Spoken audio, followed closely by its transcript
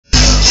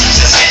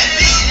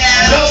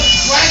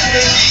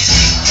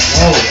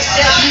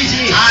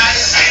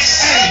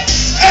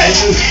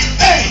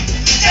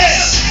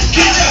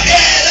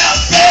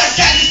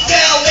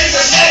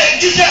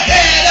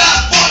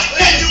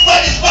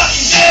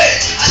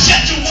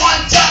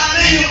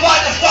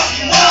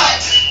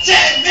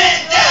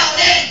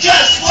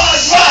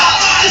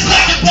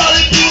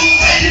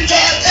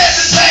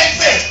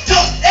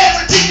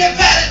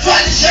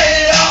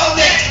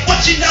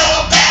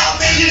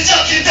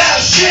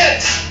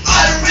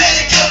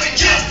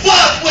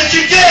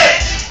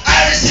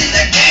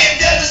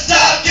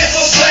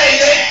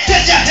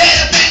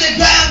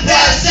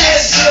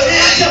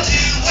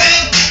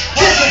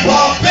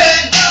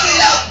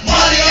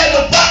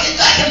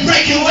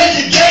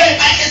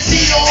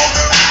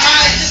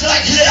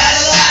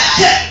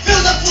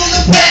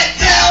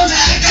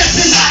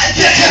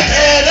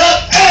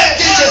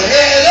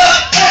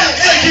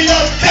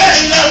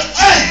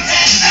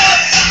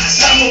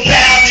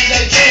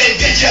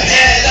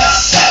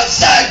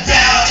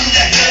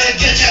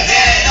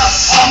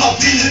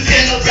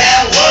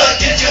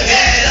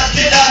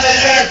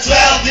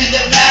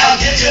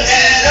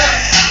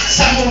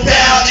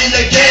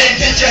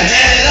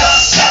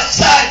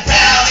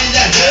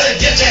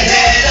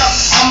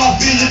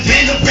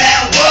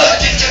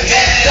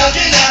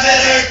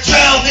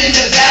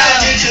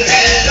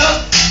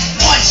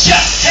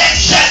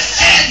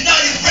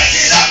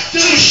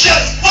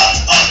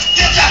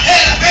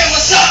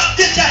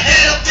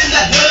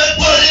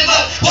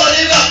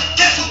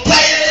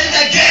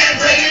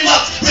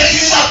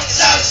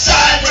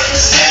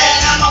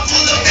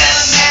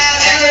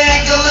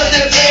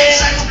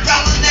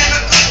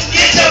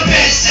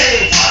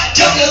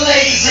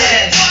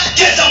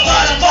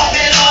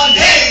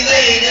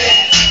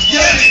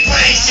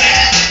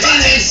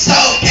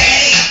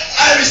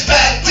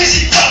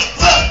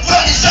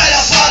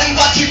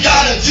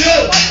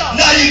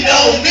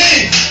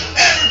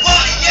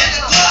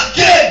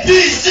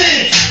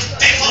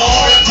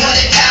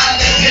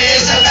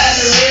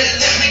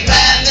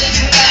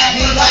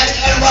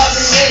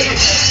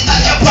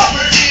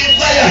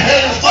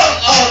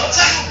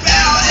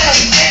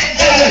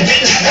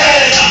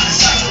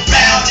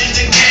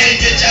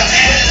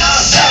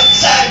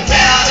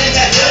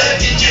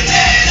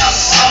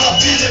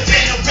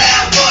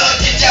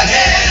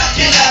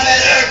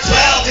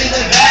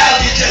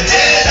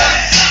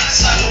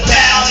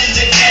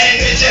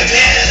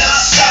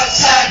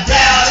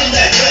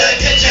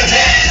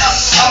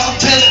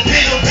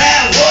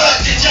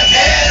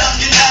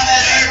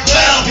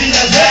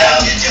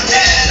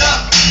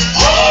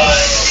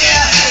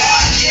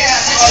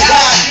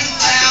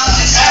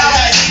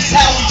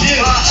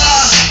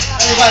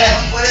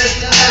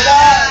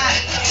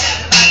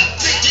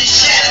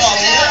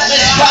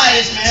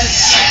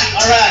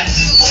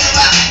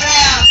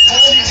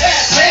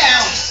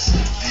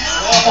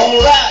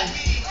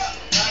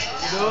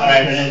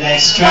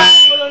this track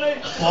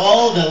for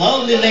all the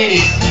lovely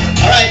ladies.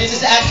 Alright, this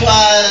is the actual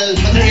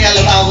material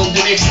of our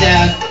the mix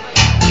down.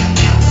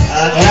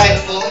 Alright.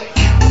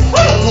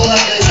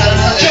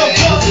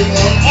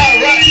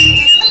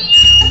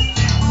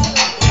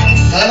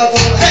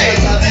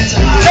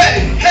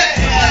 Hey, hey,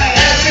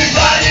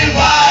 everybody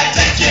right,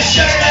 take your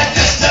shirt and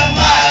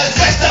customize.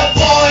 Flex the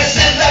boys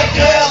and the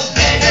girls,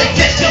 baby,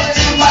 get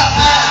into my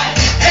eye.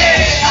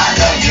 Hey, I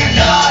know you're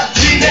not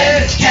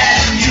dreaming,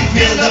 can you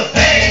feel the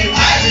pain?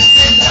 Iris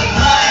in the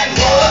line,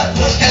 what?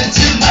 Welcome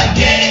to my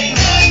game.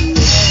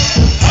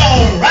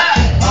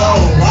 Alright,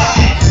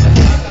 alright.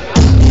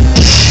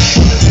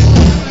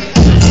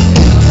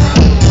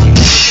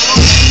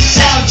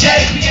 Sound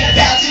check, we get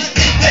about to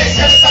speak place.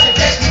 Everybody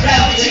press me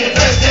round, we take the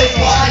first day.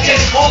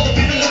 All the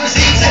people in the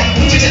seats and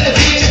moving in the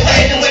beat and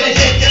playing the way they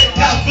take it.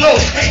 Now flow,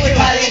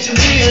 everybody into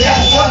me.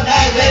 That's one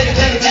night, ready to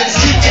play with that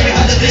seat. Every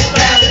under this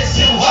round, it's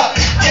too hot.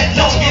 Get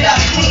low, get up,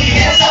 put your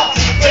hands up.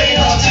 Bring it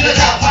on to the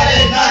top, fight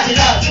it at 9 and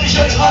up. Let me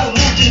show you how to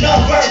move, you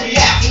know where we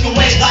at. We can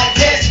wave like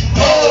this,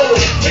 oh,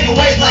 we can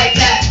wave like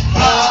that.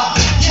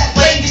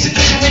 Playing music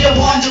vision with the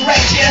one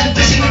direction.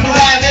 Busy with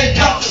rhyme and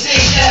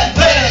composition.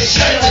 Play,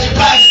 show you how to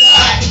rhyme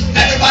tonight.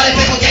 Everybody,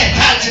 people get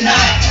hot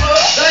tonight.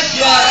 That's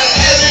right,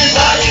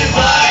 everybody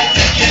right.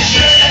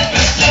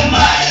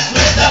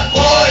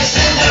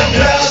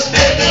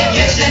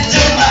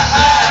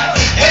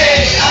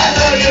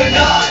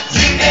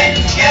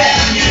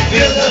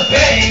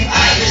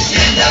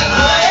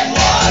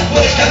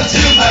 Welcome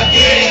to my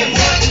game.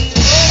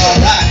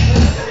 Alright.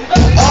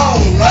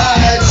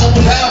 Alright. So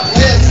now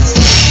this.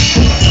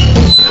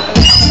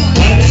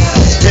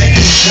 Take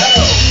a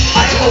show.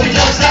 I know we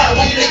don't stop.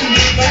 When you look at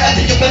me, but I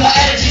think you feel my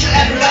energy. So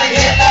everybody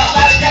get out.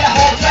 I got a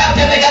whole crowd.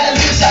 Never gotta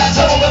lose out.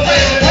 So we're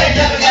playing.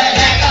 Never gotta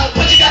back out.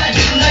 What you gotta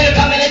do? Now you're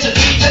coming into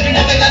beat. You're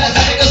never gonna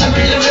stop it. Cause I'm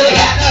really, really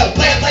hot.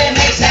 Play and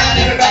make sound.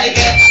 Everybody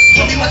get.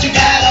 Show me what you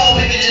got. Oh,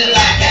 baby, didn't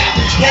lack out.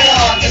 Get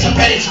on. Cause I'm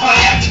ready to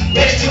fire.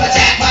 Ready to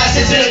attack my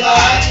sensitive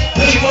eye.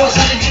 Looking for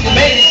something you can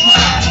make it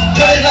smile.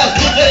 Good enough,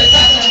 good, it's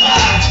not so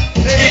high.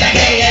 Get that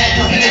gate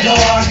and open the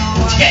door.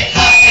 Get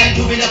hot and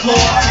move in the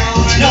floor.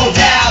 No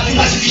doubt, you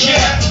must be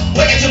sure.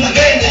 Welcome to my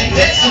game and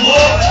let's some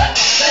more.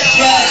 That's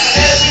right,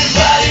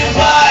 everybody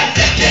right.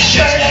 Take your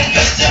shirt and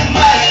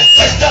customize.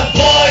 First the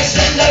boys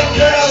and the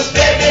girls,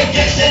 baby,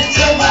 gets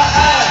into my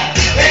eye.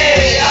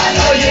 Hey, I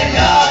know you're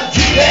not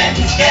dreaming.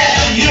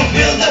 Can you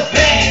feel the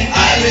pain?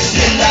 Iris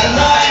in the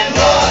line,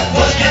 Lord.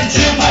 Welcome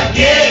to my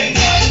game.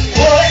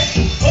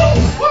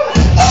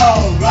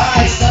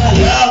 Alright, son of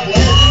love with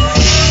it.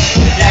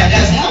 Yeah,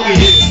 that's how we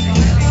do.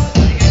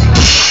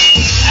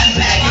 I'm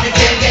back in the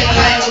game, getting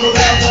high on the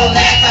rail, don't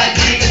act like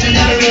me, cause you're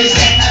never really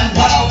saying I'm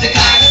one of the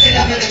kind, I've been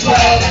up in the 12,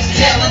 that's the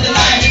tail in the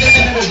line, you can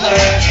never blur.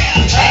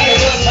 I ain't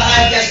rules, but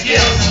I've got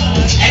skills.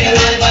 Ain't got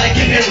anybody,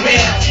 keep it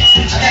real.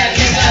 I got a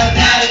kiss out,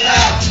 now it's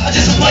out. I'm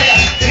just a player,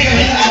 figure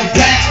it out, I'm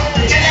back.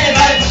 Can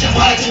anybody put your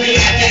body to me?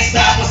 I can't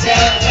stop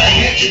myself, but I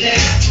hit you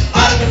this.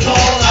 Out of control,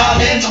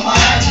 all in my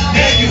mind.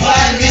 Make you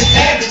hard, miss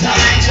every time.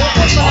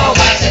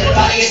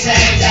 Everybody is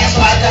saying that's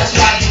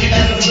right, you can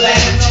never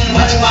blame.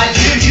 Wonder why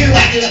you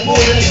acting a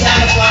fool in the sound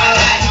of fire.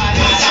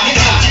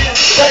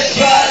 That's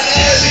right,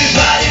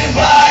 everybody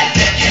right.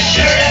 Take your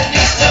shirt and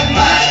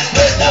customize.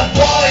 With the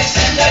boys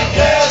and the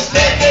girls,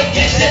 baby,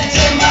 gets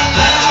into my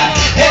eye.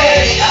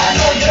 Hey, I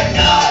know you're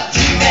not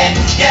dreaming.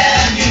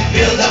 Can you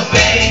feel the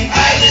pain?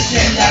 I just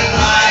in the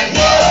line.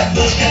 What?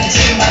 Welcome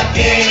to my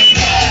game.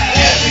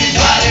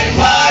 Everybody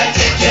right.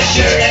 Take your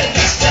shirt and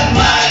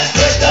customize.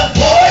 With the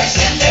boys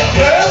and the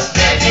girls,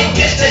 baby,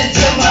 gets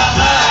into my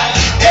eye.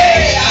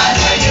 Hey, I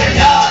know you're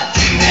not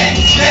dreaming.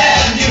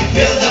 Can you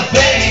feel the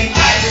pain?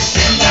 Iris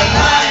in the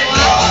line,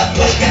 Lord,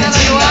 welcome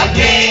to my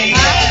game.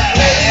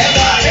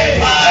 Everybody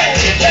right,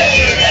 take your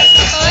shirt and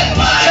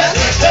customize.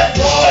 With the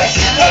boys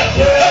and the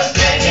girls,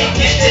 baby,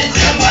 gets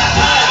into my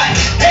eye.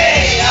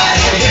 Hey, I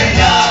know you're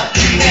not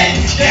dreaming.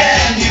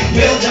 Can you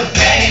feel the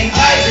pain?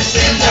 Iris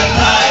in the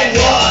line,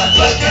 Lord,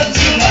 welcome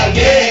to my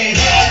game.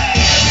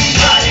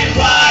 Everybody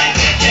right,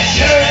 take your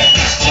shirt and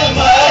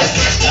customize.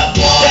 With the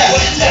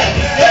boys and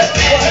the girls,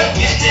 baby,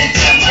 gets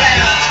into my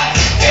eye.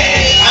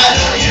 Hey, I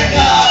know you're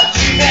not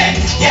dreaming.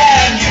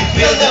 Can you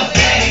feel the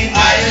pain?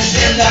 Iris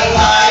in the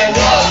line,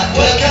 Lord,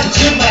 welcome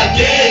to my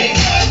game.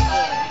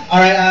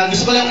 Alright,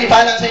 gusto ko lang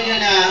ipaalam sa inyo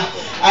na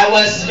I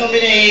was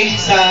nominated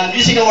sa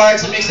Music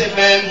Awards sa Mix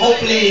FM.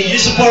 Hopefully, you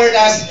support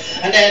us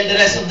and then the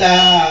rest of the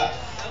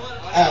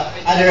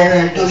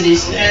other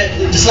nominees.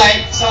 Just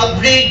like South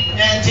Breed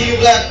and TU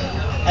Black,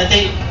 I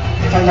think,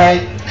 if I'm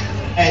right.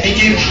 Thank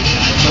you.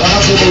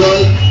 Salamat sa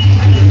tulol.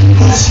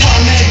 Who's my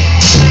name?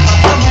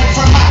 I'm coming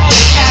from out of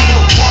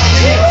Chicago.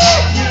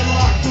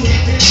 To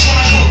hit this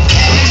Zymo.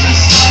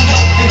 Enemies stand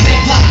up and they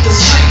block the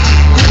street.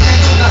 Looking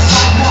to the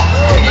sidewalk.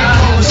 They ain't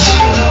gonna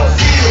see no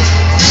field.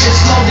 It's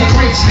slowly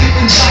breaks deep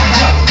inside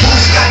you.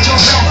 Don't scratch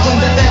yourself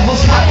when the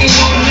devil's knocking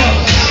on you.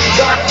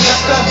 Darkness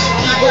comes,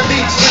 evil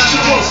beats,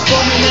 rituals.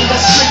 Roaming in the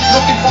street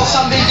looking for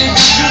some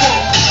individual.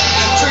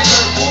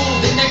 Trigger pull,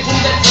 then they pull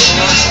that thing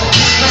Banana.